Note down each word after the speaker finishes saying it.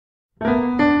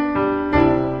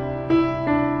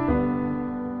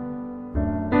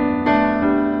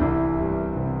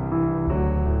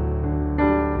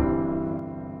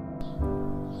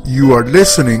You are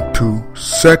listening to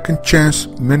Second Chance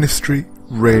Ministry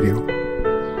Radio.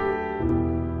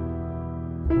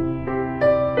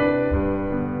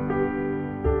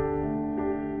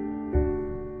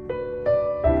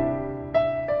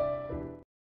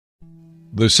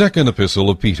 The Second Epistle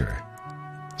of Peter.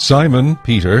 Simon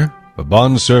Peter, a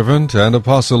bondservant and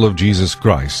apostle of Jesus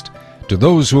Christ, to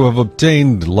those who have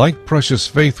obtained like precious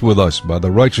faith with us by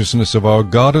the righteousness of our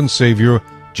God and Savior,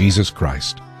 Jesus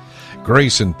Christ.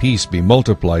 Grace and peace be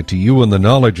multiplied to you in the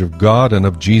knowledge of God and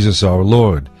of Jesus our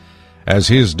Lord, as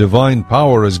His divine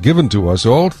power has given to us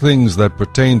all things that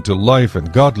pertain to life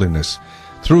and godliness,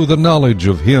 through the knowledge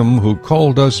of Him who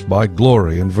called us by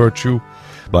glory and virtue,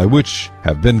 by which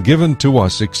have been given to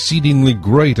us exceedingly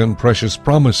great and precious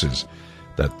promises,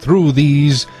 that through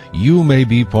these you may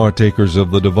be partakers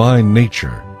of the divine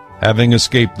nature, having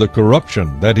escaped the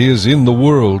corruption that is in the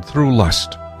world through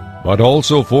lust. But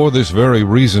also for this very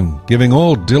reason, giving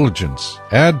all diligence,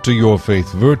 add to your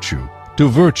faith virtue, to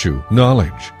virtue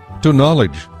knowledge, to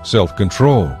knowledge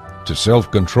self-control, to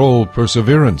self-control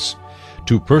perseverance,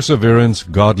 to perseverance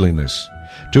godliness,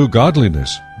 to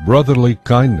godliness brotherly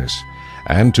kindness,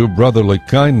 and to brotherly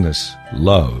kindness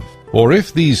love. For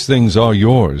if these things are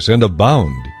yours and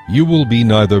abound, you will be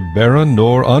neither barren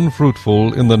nor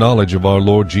unfruitful in the knowledge of our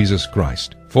Lord Jesus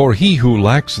Christ. For he who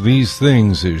lacks these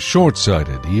things is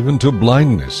short-sighted even to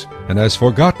blindness, and has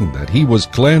forgotten that he was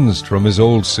cleansed from his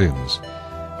old sins.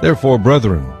 Therefore,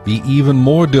 brethren, be even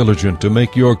more diligent to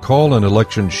make your call and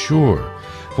election sure.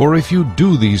 For if you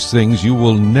do these things, you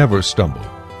will never stumble.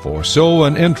 For so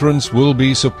an entrance will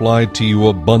be supplied to you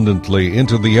abundantly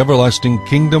into the everlasting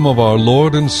kingdom of our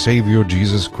Lord and Savior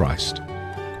Jesus Christ.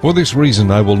 For this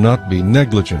reason I will not be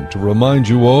negligent to remind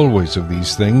you always of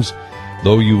these things,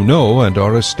 though you know and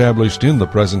are established in the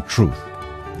present truth.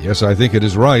 Yes, I think it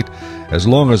is right, as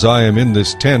long as I am in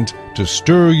this tent, to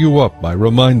stir you up by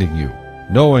reminding you,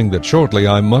 knowing that shortly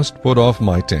I must put off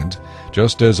my tent,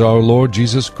 just as our Lord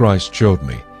Jesus Christ showed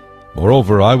me.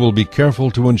 Moreover, I will be careful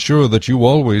to ensure that you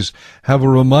always have a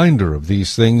reminder of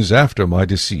these things after my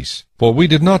decease. For we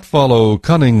did not follow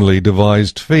cunningly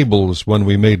devised fables when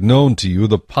we made known to you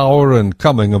the power and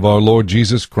coming of our Lord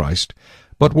Jesus Christ,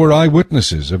 but were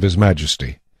eyewitnesses of His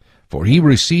majesty. For He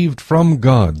received from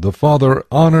God the Father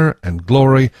honor and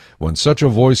glory when such a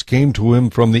voice came to Him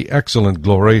from the excellent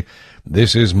glory,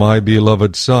 "This is my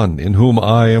beloved Son, in whom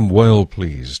I am well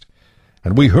pleased."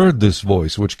 And we heard this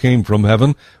voice which came from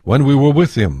heaven when we were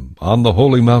with Him on the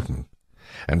holy mountain.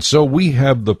 And so we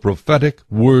have the prophetic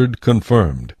word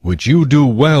confirmed, which you do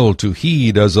well to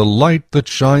heed as a light that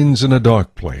shines in a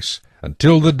dark place,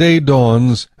 until the day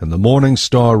dawns and the morning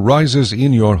star rises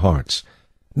in your hearts,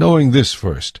 knowing this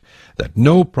first, that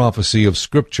no prophecy of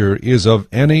Scripture is of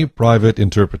any private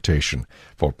interpretation,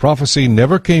 for prophecy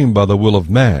never came by the will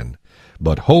of man,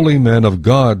 but holy men of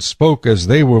God spoke as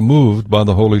they were moved by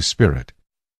the Holy Spirit.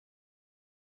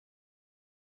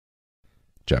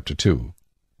 Chapter 2.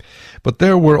 But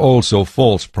there were also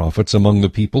false prophets among the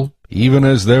people, even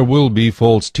as there will be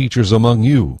false teachers among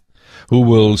you, who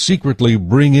will secretly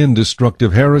bring in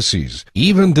destructive heresies,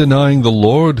 even denying the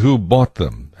Lord who bought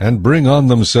them, and bring on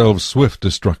themselves swift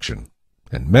destruction.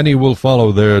 And many will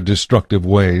follow their destructive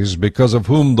ways, because of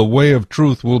whom the way of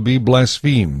truth will be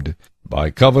blasphemed.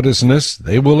 By covetousness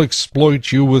they will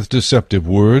exploit you with deceptive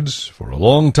words. For a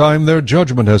long time their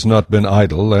judgment has not been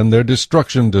idle, and their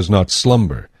destruction does not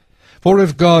slumber. For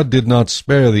if God did not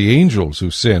spare the angels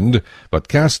who sinned, but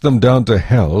cast them down to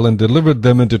hell, and delivered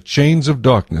them into chains of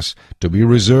darkness, to be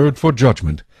reserved for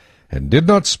judgment, and did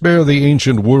not spare the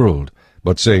ancient world,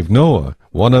 but saved Noah,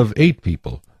 one of 8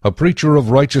 people, a preacher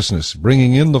of righteousness,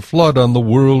 bringing in the flood on the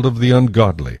world of the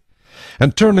ungodly,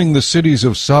 and turning the cities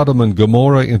of Sodom and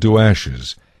Gomorrah into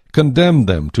ashes, condemned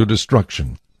them to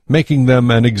destruction, making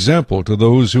them an example to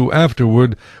those who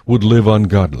afterward would live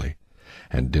ungodly,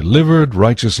 and delivered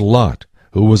righteous Lot,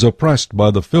 who was oppressed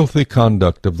by the filthy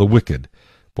conduct of the wicked.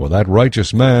 For that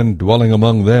righteous man, dwelling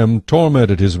among them,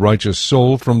 tormented his righteous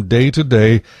soul from day to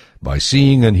day by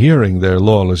seeing and hearing their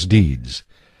lawless deeds.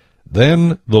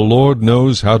 Then the Lord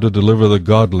knows how to deliver the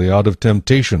godly out of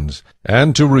temptations,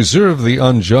 and to reserve the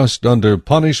unjust under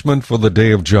punishment for the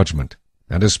day of judgment,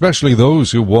 and especially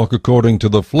those who walk according to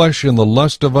the flesh in the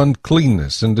lust of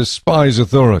uncleanness and despise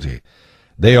authority.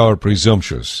 They are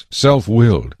presumptuous,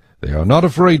 self-willed. They are not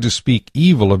afraid to speak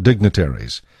evil of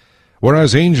dignitaries.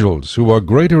 Whereas angels, who are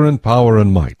greater in power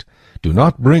and might, do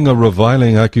not bring a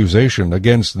reviling accusation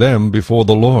against them before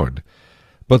the Lord.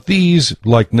 But these,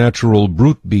 like natural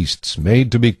brute beasts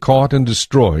made to be caught and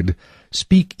destroyed,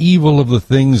 speak evil of the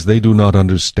things they do not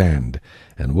understand,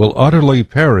 and will utterly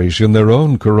perish in their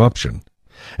own corruption.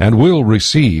 and will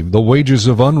receive the wages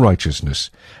of unrighteousness,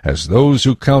 as those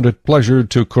who count it pleasure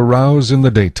to carouse in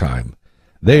the daytime.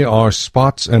 They are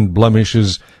spots and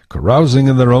blemishes, carousing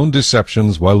in their own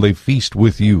deceptions while they feast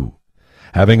with you,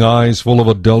 having eyes full of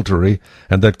adultery,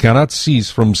 and that cannot cease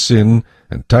from sin,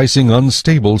 enticing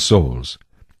unstable souls.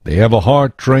 They have a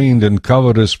heart trained in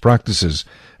covetous practices,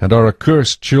 and are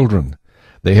accursed children.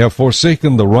 They have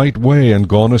forsaken the right way and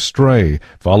gone astray,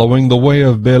 following the way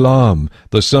of Balaam,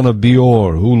 the son of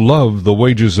Beor, who loved the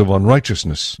wages of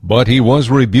unrighteousness. But he was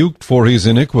rebuked for his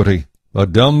iniquity. A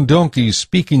dumb donkey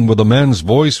speaking with a man's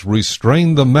voice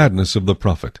restrained the madness of the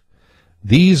prophet.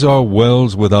 These are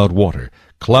wells without water,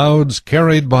 clouds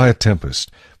carried by a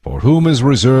tempest, for whom is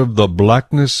reserved the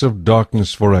blackness of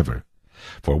darkness forever.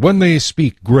 For when they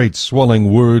speak great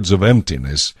swelling words of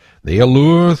emptiness, they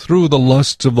allure through the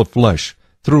lusts of the flesh,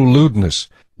 through lewdness,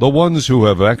 the ones who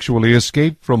have actually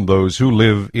escaped from those who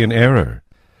live in error.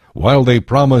 While they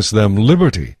promise them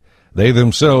liberty, they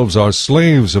themselves are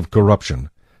slaves of corruption.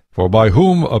 For by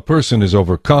whom a person is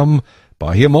overcome,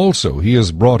 by him also he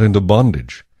is brought into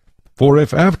bondage. For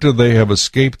if after they have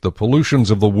escaped the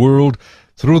pollutions of the world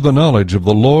through the knowledge of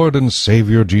the Lord and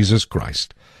Savior Jesus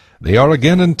Christ, they are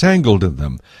again entangled in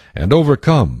them, and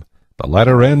overcome, the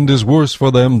latter end is worse for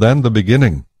them than the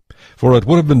beginning. For it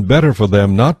would have been better for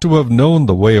them not to have known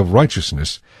the way of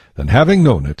righteousness, than having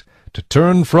known it, to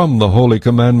turn from the holy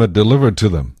commandment delivered to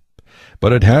them.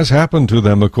 But it has happened to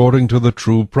them according to the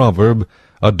true proverb,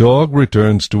 a dog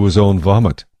returns to his own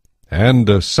vomit, and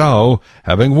a sow,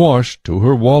 having washed, to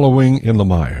her wallowing in the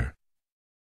mire.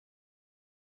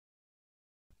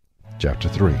 Chapter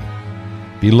 3.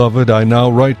 Beloved, I now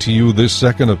write to you this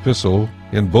second epistle,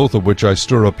 in both of which I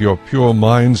stir up your pure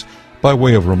minds by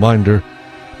way of reminder,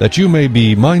 that you may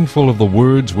be mindful of the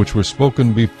words which were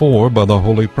spoken before by the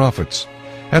holy prophets,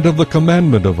 and of the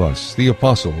commandment of us, the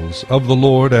apostles, of the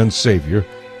Lord and Savior,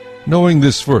 knowing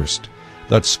this first,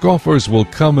 that scoffers will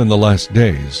come in the last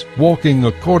days, walking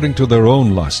according to their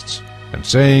own lusts, and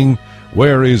saying,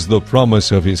 Where is the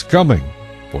promise of his coming?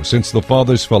 For since the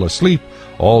fathers fell asleep,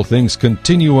 all things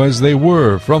continue as they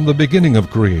were from the beginning of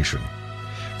creation.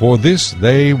 For this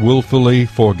they wilfully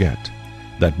forget,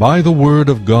 that by the word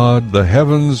of God the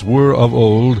heavens were of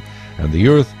old, and the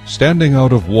earth standing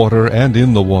out of water and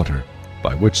in the water,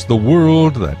 by which the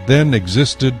world that then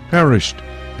existed perished,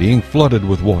 being flooded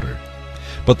with water.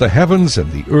 But the heavens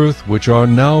and the earth, which are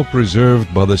now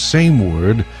preserved by the same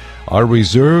word, are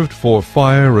reserved for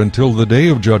fire until the day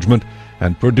of judgment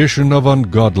and perdition of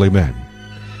ungodly men.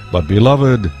 But,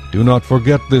 beloved, do not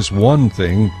forget this one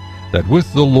thing, that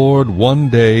with the Lord 1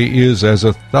 day is as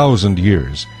 1,000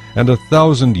 years, and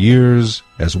 1,000 years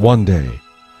as 1 day.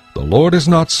 The Lord is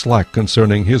not slack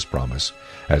concerning his promise,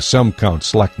 as some count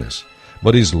slackness,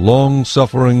 but is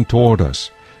long-suffering toward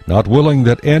us, not willing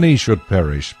that any should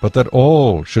perish, but that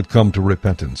all should come to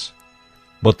repentance.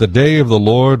 But the day of the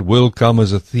Lord will come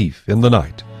as a thief in the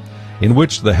night, in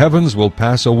which the heavens will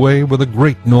pass away with a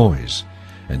great noise,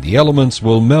 and the elements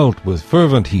will melt with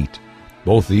fervent heat.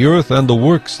 Both the earth and the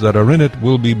works that are in it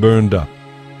will be burned up.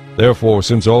 Therefore,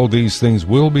 since all these things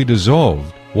will be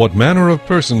dissolved, what manner of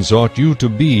persons ought you to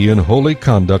be in holy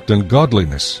conduct and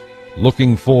godliness,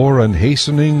 looking for and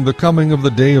hastening the coming of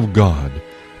the day of God,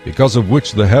 because of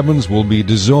which the heavens will be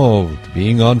dissolved,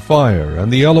 being on fire,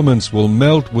 and the elements will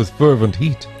melt with fervent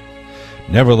heat?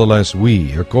 Nevertheless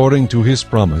we, according to his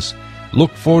promise,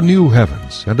 look for new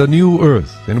heavens and a new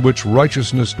earth in which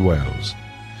righteousness dwells.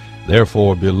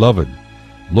 Therefore, beloved,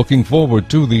 looking forward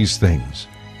to these things,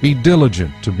 be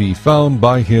diligent to be found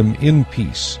by him in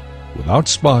peace, without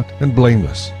spot and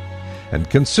blameless. And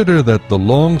consider that the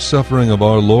long-suffering of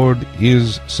our Lord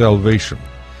is salvation,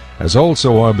 as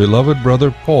also our beloved brother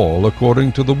Paul,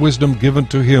 according to the wisdom given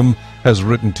to him, has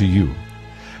written to you,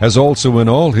 as also in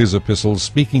all his epistles,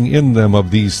 speaking in them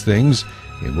of these things,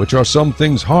 in which are some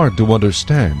things hard to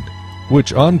understand,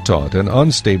 which untaught and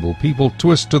unstable people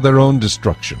twist to their own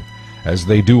destruction, as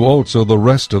they do also the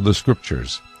rest of the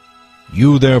Scriptures.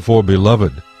 You therefore,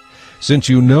 beloved, since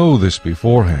you know this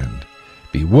beforehand,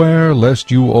 beware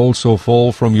lest you also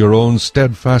fall from your own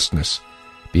steadfastness,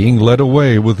 being led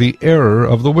away with the error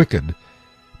of the wicked,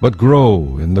 but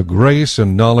grow in the grace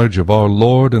and knowledge of our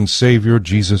Lord and Savior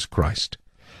Jesus Christ.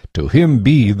 To him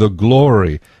be the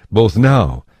glory both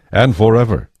now and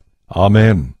forever.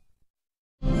 Amen.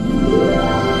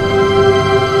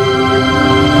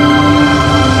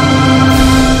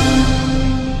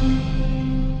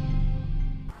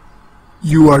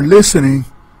 You are listening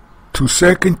to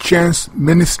Second Chance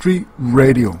Ministry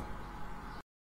Radio.